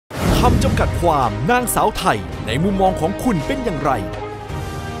คำจำกัดความนางสาวไทยในมุมมองของคุณเป็นอย่างไร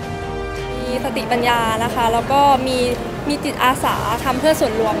มีสติปัญญานะคะแล้วก็มีจิตอาสาทำเพื่อส่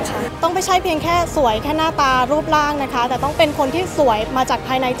วนรวมค่ะต้องไม่ใช่เพียงแค่สวยแค่หน้าตารูปร่างนะคะแต่ต้องเป็นคนที่สวยมาจากภ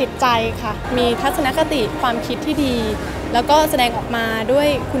ายในจิตใจค่ะมีทัศนคติความคิดที่ดีแล้วก็แสดงออกมาด้วย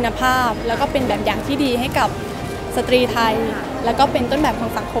คุณภาพแล้วก็เป็นแบบอย่างที่ดีให้กับสตรีไทยแล้วก็เป็นต้นแบบขอ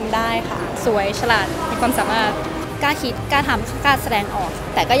งสังคมได้ค่ะสวยฉลาดมีความสามารถกล้าคิดกล้าทำกล้าแสดงออก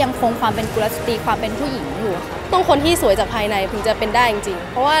แต่ก็ยังคงความเป็นกุลสตรีความเป็นผู้หญิงอยู่ต้องคนที่สวยจากภายในถึงจะเป็นได้จริง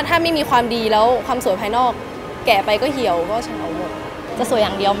ๆเพราะว่าถ้าไม่มีความดีแล้วความสวยภายนอกแก่ไปก็เหี่ยวก็เฉาหมดจะสวยอ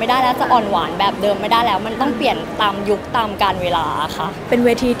ย่างเดียวไม่ได้แล้วจะอ่อนหวานแบบเดิมไม่ได้แล้วมันต้องเปลี่ยนตามยุคตามกาลเวลาค่ะเป็นเว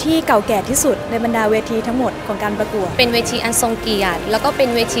ทีที่เก่าแก่ที่สุดในบรรดาเวทีทั้งหมดของการประกวดเป็นเวทีอันทรงเกียรติแล้วก็เป็น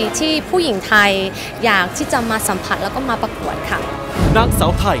เวทีที่ผู้หญิงไทยอยากที่จะมาสัมผัสแล้วก็มาประกวดค่ะนางสา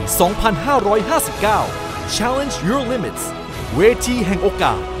วไทย 2559 Challenge Your Limits เวทีแห่งโอก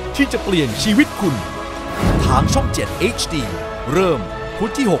าสที่จะเปลี่ยนชีวิตคุณทางช่อง 7 HD เริ่มพุ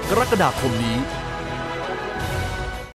ธที่ 6 กรกฎาคมนี้